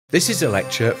This is a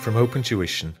lecture from Open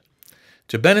Tuition.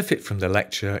 To benefit from the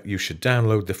lecture, you should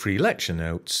download the free lecture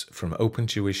notes from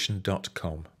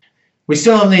opentuition.com. We're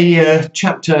still on the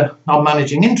chapter on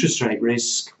managing interest rate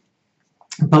risk,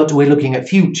 but we're looking at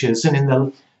futures, and in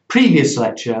the previous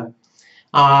lecture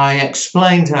I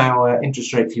explained how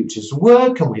interest rate futures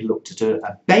work, and we looked at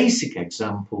a basic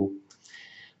example,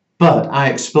 but I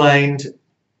explained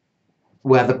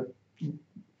where the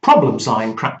problems lie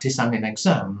in practice and in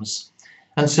exams.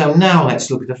 And so now let's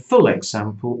look at a full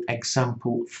example,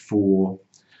 example 4.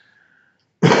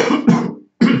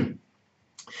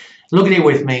 Look at it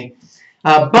with me.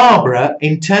 Barbara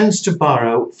intends to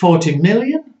borrow 40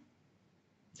 million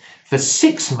for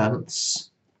 6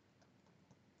 months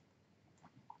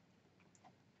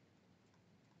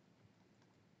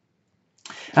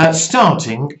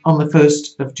starting on the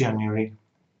 1st of January.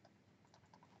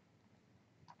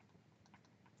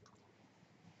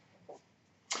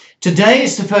 Today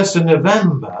is the 1st of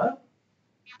November.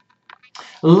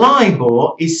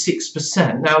 LIBOR is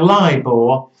 6%. Now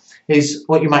LIBOR is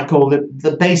what you might call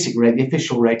the basic rate, the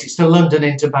official rate. It's the London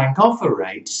Interbank Offer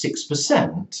rate,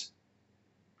 6%.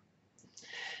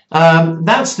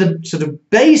 That's the sort of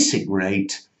basic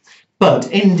rate,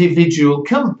 but individual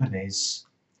companies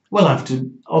will have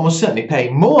to almost certainly pay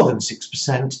more than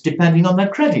 6% depending on their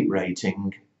credit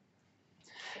rating.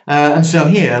 And so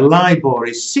here LIBOR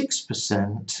is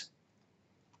 6%.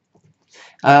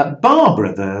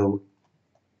 Barbara, though,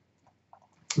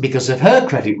 because of her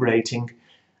credit rating,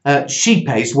 she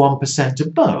pays 1%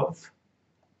 above,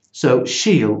 so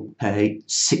she'll pay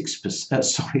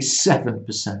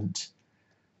 7%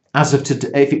 as of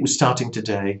today, if it was starting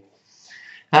today,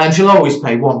 and she'll always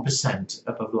pay 1%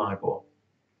 above LIBOR.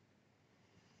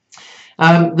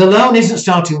 The loan isn't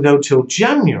starting though till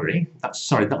January. That's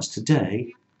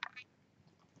today.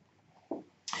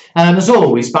 And as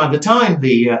always, by the time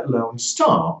the loan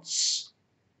starts,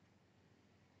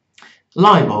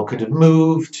 LIBOR could have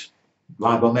moved.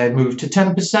 LIBOR may have moved to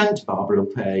 10%, Barbara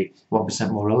will pay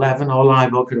 1% more 11, or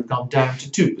LIBOR could have gone down to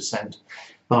 2%,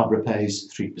 Barbara pays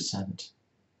 3%.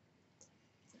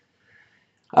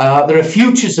 There are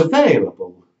futures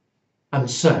available, and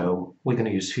so we're going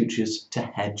to use futures to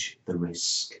hedge the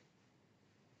risk.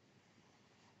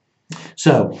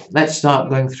 So let's start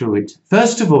going through it.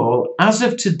 First of all, as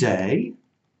of today,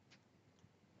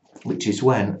 which is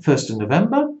when? 1st of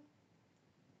November.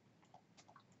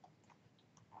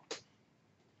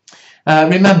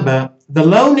 Remember, the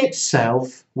loan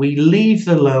itself, we leave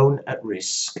the loan at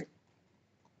risk.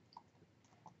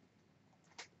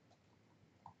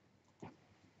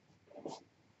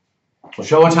 I'll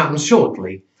show what happens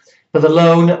shortly. For the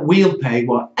loan, we'll pay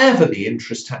whatever the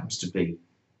interest happens to be.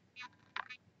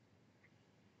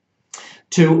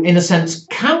 To, in a sense,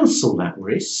 cancel that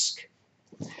risk,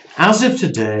 as of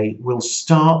today, we'll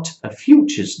start a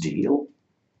futures deal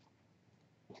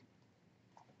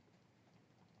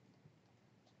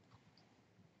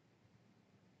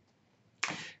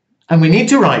and we need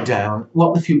to write down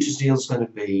what the futures deal is going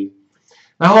to be.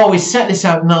 Now, I always set this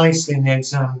out nicely in the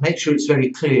exam, make sure it's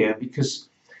very clear, because,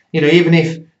 you know, even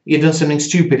if you've done something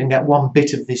stupid and get one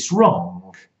bit of this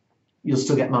wrong, you'll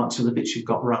still get marks for the bits you've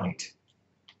got right.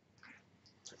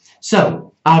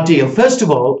 So, our deal. First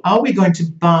of all, are we going to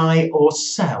buy or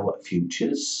sell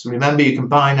futures? Remember, you can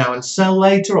buy now and sell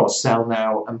later, or sell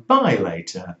now and buy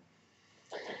later.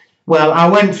 Well, I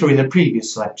went through in the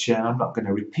previous lecture, and I'm not going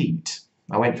to repeat.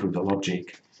 I went through the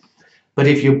logic. But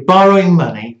if you're borrowing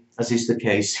money, as is the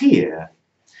case here,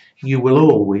 you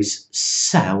will always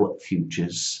sell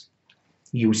futures.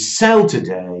 You sell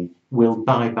today, we'll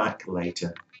buy back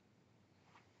later.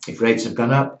 If rates have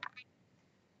gone up,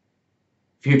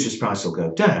 futures price will go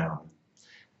down.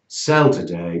 Sell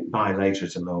today, buy later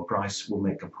at a lower price, will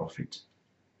make a profit.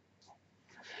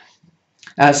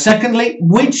 Secondly,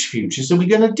 which futures are we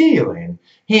going to deal in?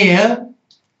 Here,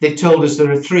 they've told us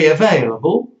there are 3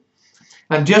 available.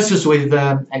 And just as with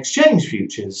exchange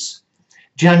futures,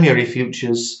 January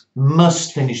futures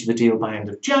must finish the deal by end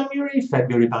of January,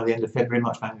 February by the end of February,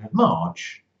 March by the end of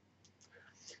March.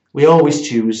 We always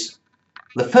choose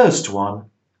the first one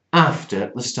after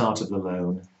the start of the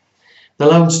loan. The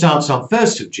loan starts on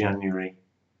 1st of January.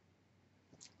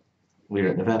 We're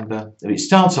at November. If it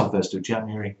starts on 1st of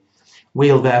January,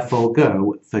 we'll therefore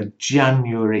go for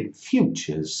January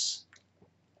futures.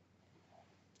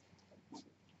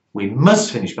 We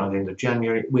must finish by the end of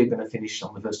January. We're going to finish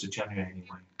on the 1st of January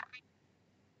anyway.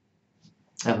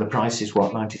 And the price is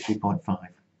what? 93.5.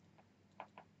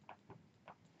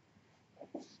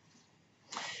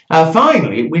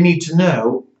 Finally, we need to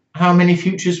know how many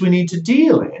futures we need to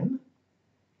deal in.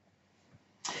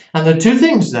 And there are two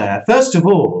things there. First of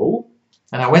all,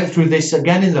 and I went through this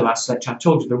again in the last lecture, I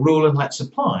told you the rule and let's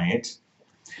apply it.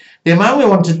 The amount we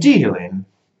want to deal in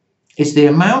is the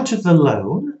amount of the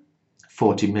loan,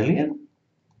 40 million,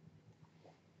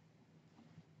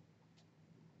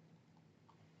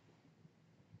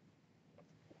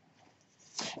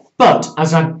 but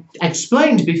as I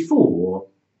explained before,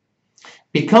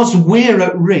 because we're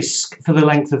at risk for the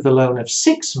length of the loan of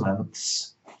 6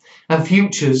 months, and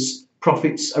futures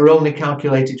profits are only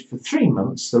calculated for 3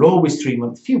 months, they're always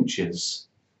 3-month futures,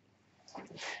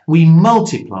 we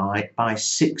multiply by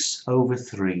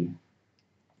 6/3.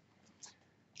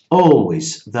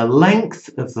 Always the length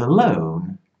of the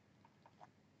loan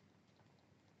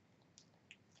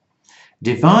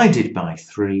divided by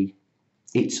 3.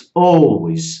 It's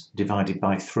always divided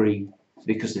by 3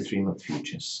 because they're 3-month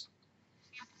futures.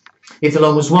 If the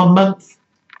loan was 1 month,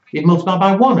 you'd multiply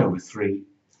by 1/3.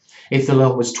 If the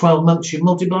loan was 12 months, you'd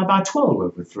multiply by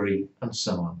 12/3, and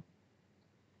so on.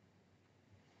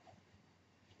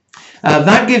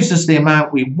 That gives us the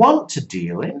amount we want to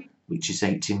deal in, which is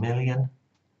 80 million.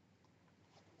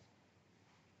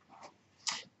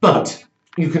 But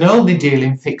you can only deal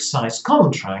in fixed size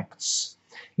contracts.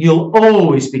 You'll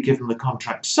always be given the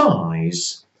contract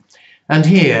size. And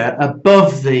here,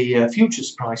 above the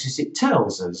futures prices, it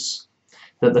tells us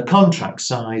that the contract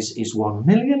size is 1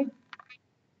 million.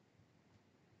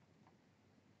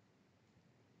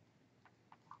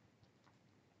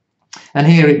 And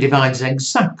here it divides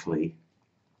exactly.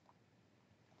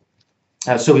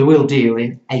 So we will deal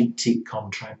in 80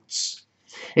 contracts.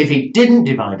 If it didn't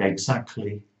divide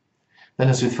exactly, then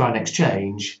as with foreign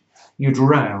exchange, you'd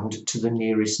round to the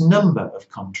nearest number of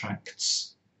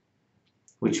contracts,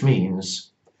 which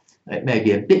means it may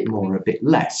be a bit more or a bit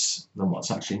less than what's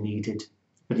actually needed,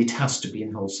 but it has to be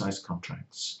in whole size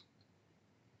contracts.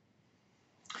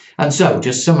 And so,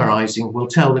 just summarising, we'll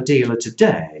tell the dealer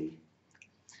today,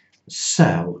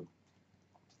 sell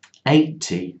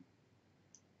 80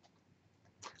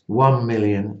 1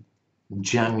 million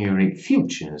January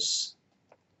futures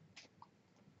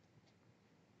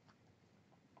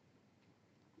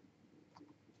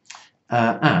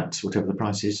at whatever the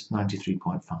price is,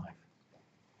 93.5.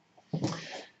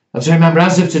 And so remember,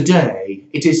 as of today,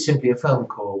 it is simply a phone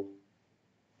call.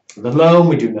 The loan,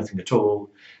 we do nothing at all.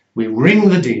 We ring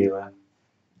the dealer,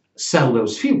 sell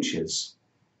those futures.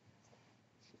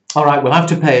 All right, we'll have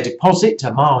to pay a deposit,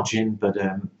 a margin, but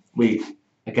we,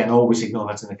 again, always ignore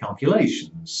that in the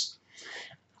calculations.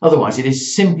 Otherwise, it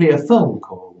is simply a phone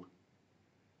call.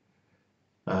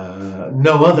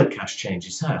 No other cash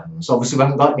changes hands. Obviously, we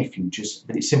haven't got any futures,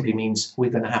 but it simply means we're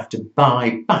going to have to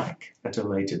buy back at a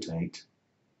later date.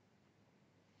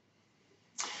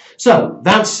 So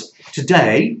that's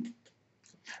today.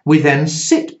 We then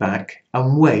sit back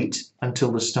and wait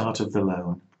until the start of the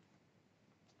loan.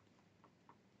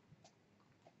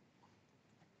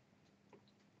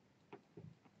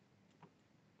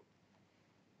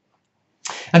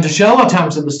 And to show what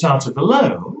happens at the start of the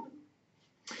loan,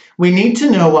 we need to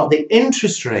know what the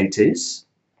interest rate is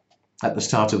at the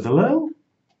start of the loan.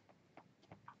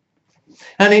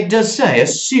 And it does say,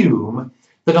 assume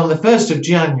that on the 1st of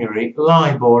January,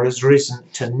 LIBOR has risen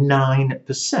to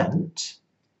 9%.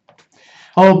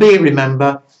 Albeit,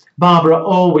 remember, Barbara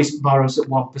always borrows at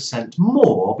 1%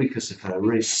 more because of her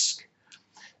risk.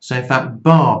 So, in fact,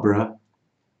 Barbara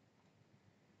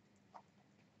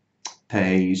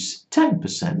pays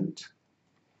 10%.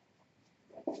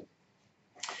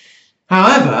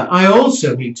 However, I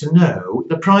also need to know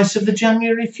the price of the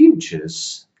January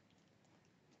futures.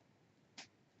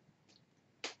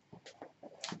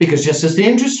 Because just as the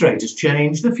interest rate has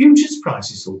changed, the futures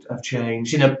prices have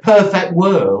changed. In a perfect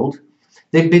world,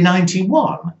 they'd be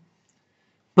 91.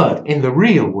 But in the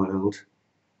real world,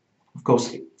 of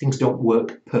course, things don't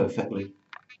work perfectly.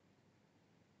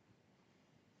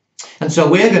 And so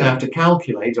we're going to have to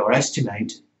calculate or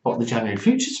estimate what the January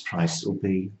futures price will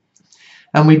be.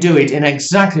 And we do it in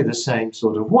exactly the same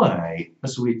sort of way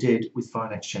as we did with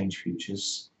foreign exchange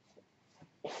futures.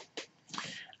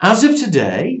 As of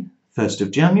today, 1st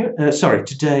of January,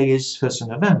 today is 1st of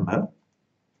November.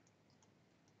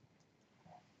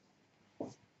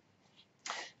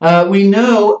 We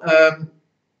know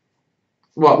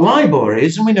what LIBOR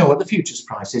is, and we know what the futures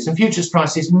price is. And futures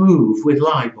prices move with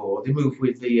LIBOR, they move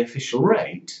with the official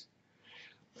rate.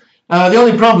 The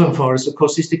only problem for us, of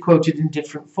course, is they're quoted in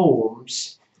different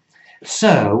forms.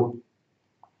 So,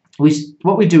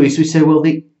 what we do is we say, well,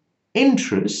 the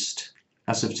interest,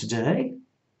 as of today,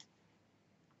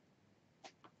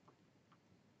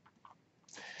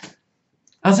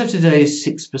 is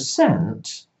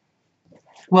 6%.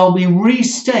 Well, we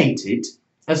restate it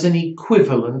as an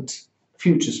equivalent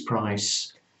futures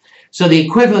price. So the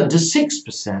equivalent to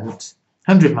 6%,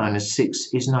 100 minus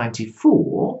 6 is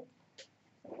 94.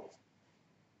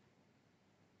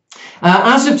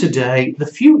 As of today, the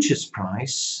futures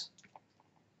price,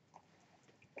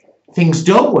 things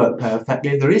don't work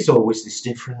perfectly. There is always this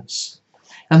difference.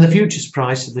 And the futures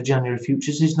price of the January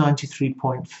futures is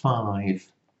 93.5.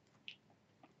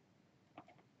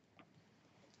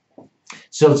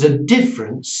 So there's a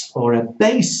difference or a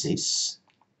basis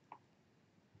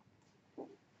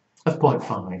of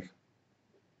 0.5.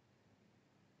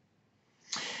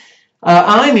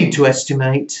 I need to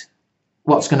estimate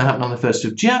what's going to happen on the 1st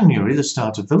of January, the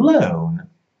start of the loan.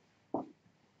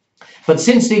 But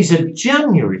since these are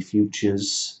January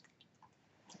futures,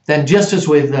 then just as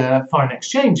with foreign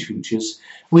exchange futures,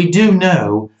 we do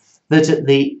know that at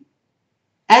the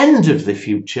end of the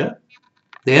future,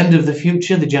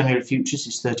 the January futures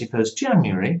is 31st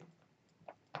January,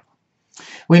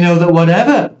 we know that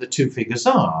whatever the two figures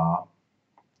are,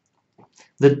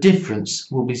 the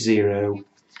difference will be 0.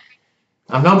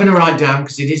 I'm not going to write down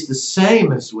because it is the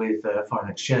same as with foreign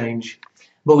exchange,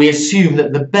 but we assume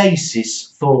that the basis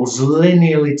falls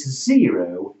linearly to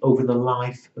 0 over the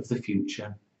life of the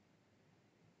future.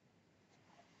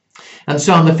 And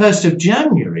so on the 1st of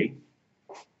January,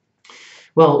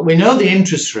 well, we know the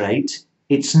interest rate,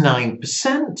 it's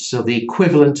 9%, so the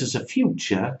equivalent as a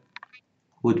future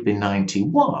would be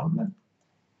 91.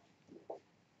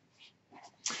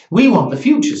 We want the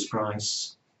futures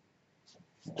price.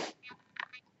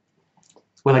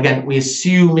 Well, again, we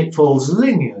assume it falls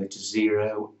linearly to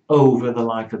 0 over the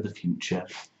life of the future.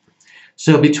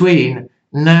 So between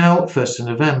now, 1st of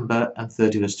November, and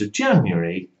 31st of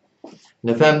January,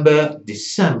 November,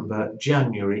 December,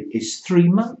 January is 3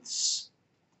 months.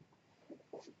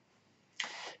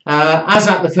 As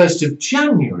at the 1st of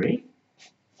January,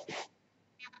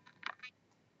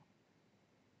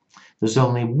 there's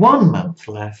only 1 month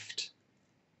left.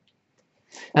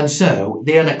 And so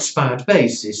the unexpired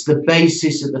basis, the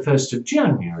basis at the 1st of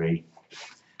January,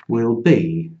 will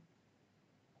be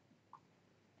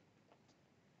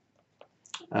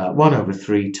 1 over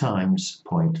 3 times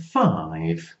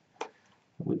 0.5,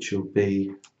 which will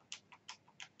be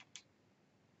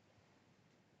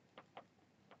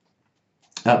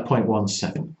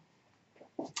 0.17.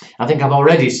 I think I've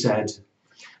already said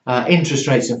interest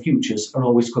rates and futures are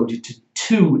always quoted to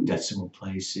 2 decimal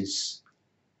places,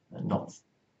 not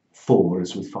 4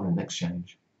 as with foreign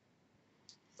exchange.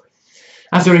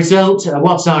 As a result,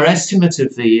 what's our estimate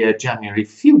of the January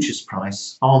futures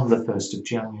price on the 1st of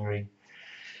January?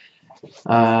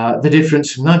 The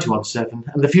difference from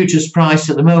 91.7, and the futures price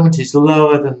at the moment is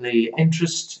lower than the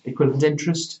interest, equivalent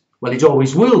interest. Well, it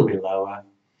always will be lower.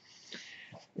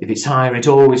 If it's higher, it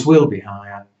always will be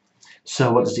higher.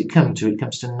 So what does it come to? It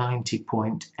comes to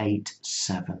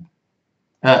 90.87.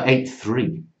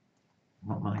 83.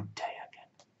 Not my day again.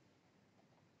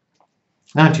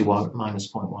 91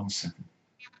 minus 0.17.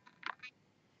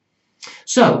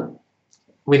 So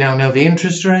we now know the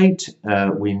interest rate.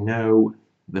 We know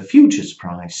the futures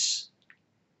price.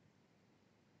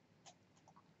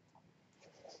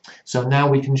 So now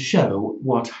we can show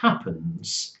what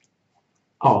happens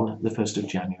on the 1st of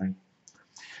January.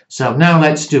 So now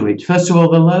let's do it. First of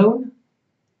all, the loan.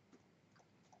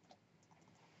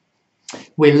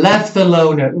 We left the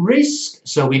loan at risk,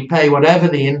 so we pay whatever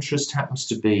the interest happens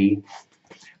to be.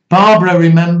 Barbara,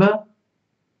 remember,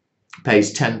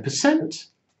 pays 10%.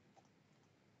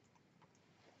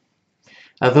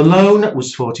 The loan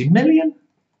was 40 million.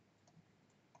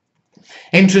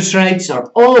 Interest rates are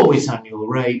always annual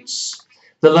rates.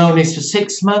 The loan is for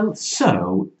 6 months,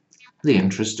 so the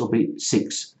interest will be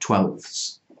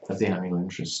 6/12 of the annual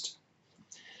interest.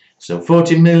 So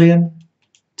 40 million,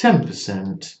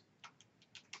 10%,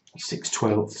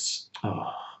 6/12.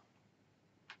 Oh.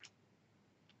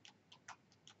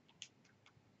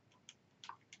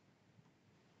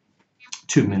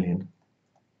 £2 million.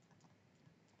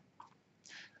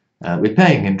 We're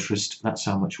paying interest, that's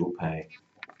how much we'll pay.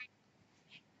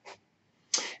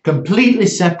 Completely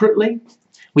separately,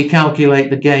 we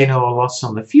calculate the gain or loss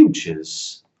on the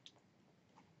futures.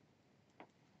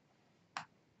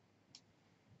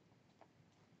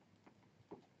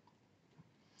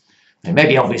 It may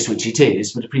be obvious which it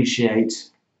is, but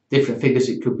appreciate different figures,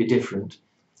 it could be different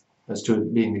as to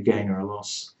it being a gain or a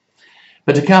loss.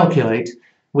 But to calculate,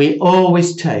 we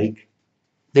always take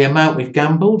the amount we've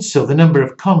gambled, so the number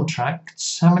of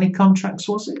contracts. How many contracts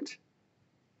was it?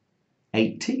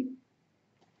 80.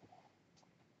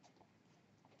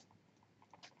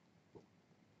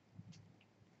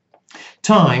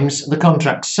 Times the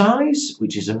contract size,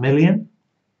 which is 1 million.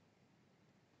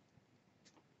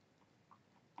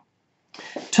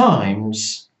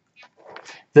 times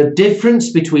the difference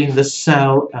between the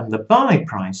sell and the buy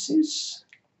prices.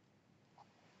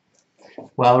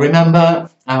 Well, remember,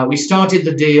 we started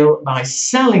the deal by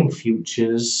selling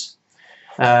futures,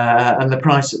 and the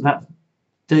price at that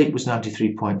date was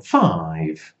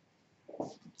 93.5.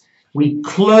 We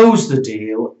closed the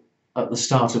deal at the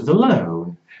start of the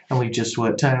loan, and we just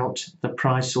worked out the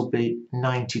price will be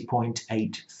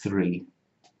 90.83.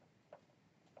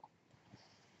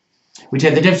 We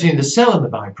take the difference between the sell and the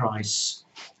buy price,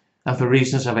 and for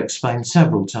reasons I've explained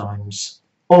several times,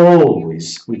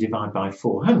 always we divide by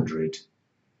 400.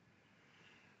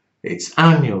 It's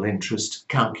annual interest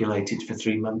calculated for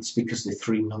 3 months because the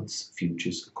 3 months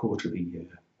futures a quarter of a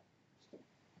year.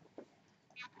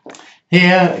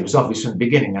 Here, it was obvious from the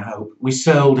beginning, I hope, we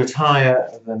sold at higher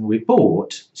than we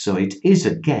bought, so it is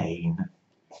a gain.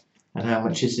 And how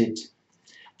much is it?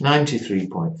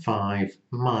 93.5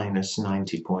 minus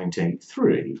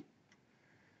 90.83.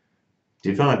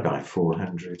 Divide by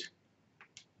 400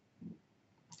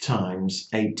 times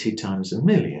 80 times a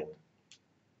million.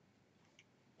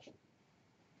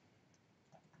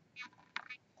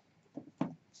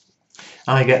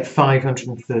 I get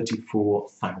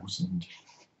 534,000.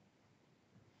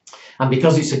 And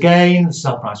because it's a gain, the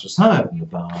sell price was higher than the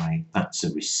buy, that's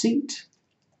a receipt.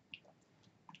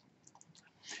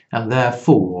 And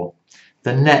therefore,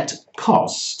 the net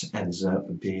cost ends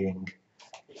up being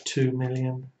 2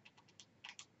 million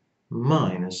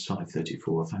minus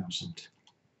 534,000.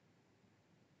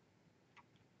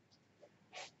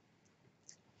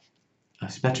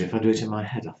 It's better if I do it in my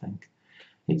head, I think.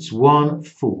 It's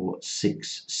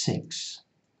 1466.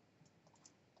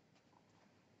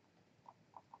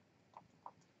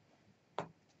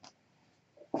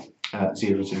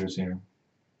 Zero, zero, zero.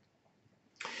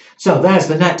 So there's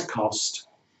the net cost.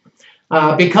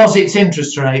 Because it's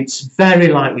interest rates, very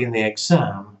likely in the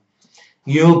exam,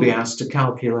 you'll be asked to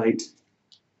calculate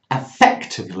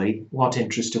effectively what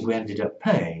interest have we ended up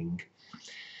paying.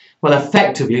 Well,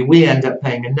 effectively, we end up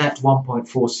paying a net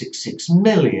 1.466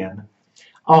 million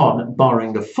on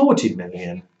borrowing of 40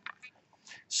 million.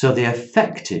 So the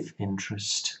effective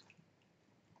interest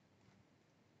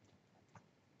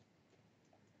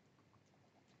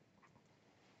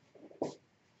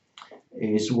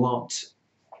is what?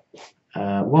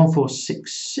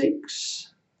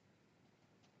 1466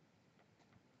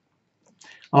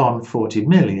 on 40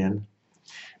 million.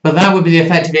 But that would be the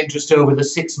effective interest over the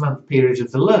 6-month period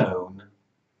of the loan.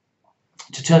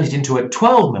 To turn it into a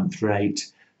 12-month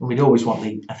rate, and we'd always want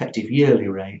the effective yearly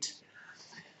rate,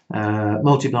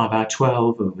 multiply by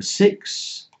 12 over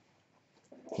 6.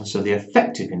 And so the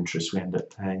effective interest we end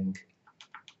up paying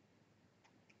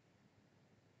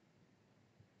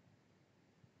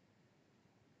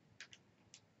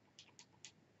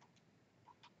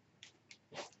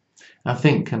I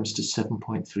think comes to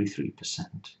 7.33%.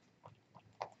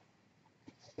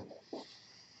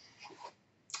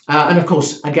 And of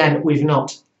course, again, we've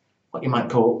not, what you might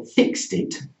call, fixed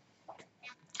it.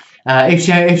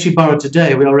 If she borrowed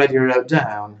today, we already wrote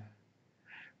down,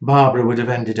 Barbara would have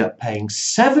ended up paying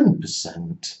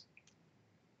 7%.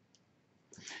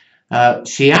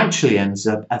 She actually ends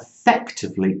up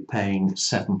effectively paying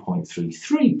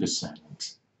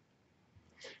 7.33%.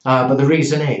 But the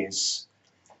reason is,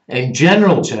 in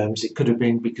general terms, it could have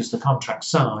been because the contract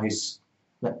size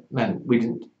that meant we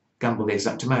didn't gamble the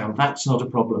exact amount. That's not a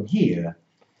problem here.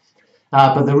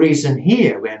 But the reason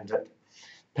here we end up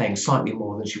paying slightly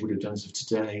more than she would have done as of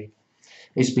today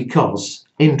is because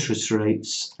interest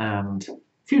rates and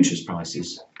futures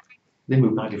prices, they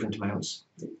move by different amounts.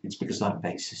 It's because of that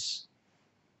basis.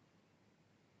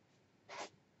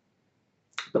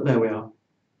 But there we are.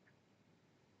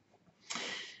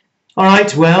 All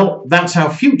right, well, that's how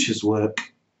futures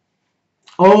work.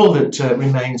 All that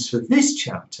remains for this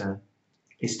chapter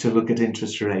is to look at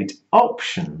interest rate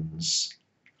options.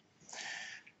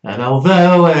 And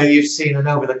although you've seen an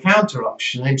over-the-counter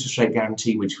option, interest rate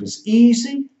guarantee, which was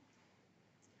easy,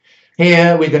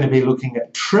 here we're going to be looking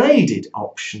at traded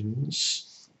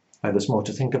options. There's more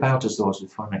to think about as those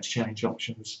with foreign exchange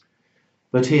options.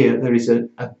 But here there is a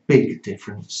big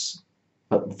difference.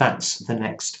 But that's the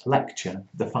next lecture,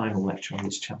 the final lecture on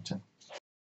this chapter.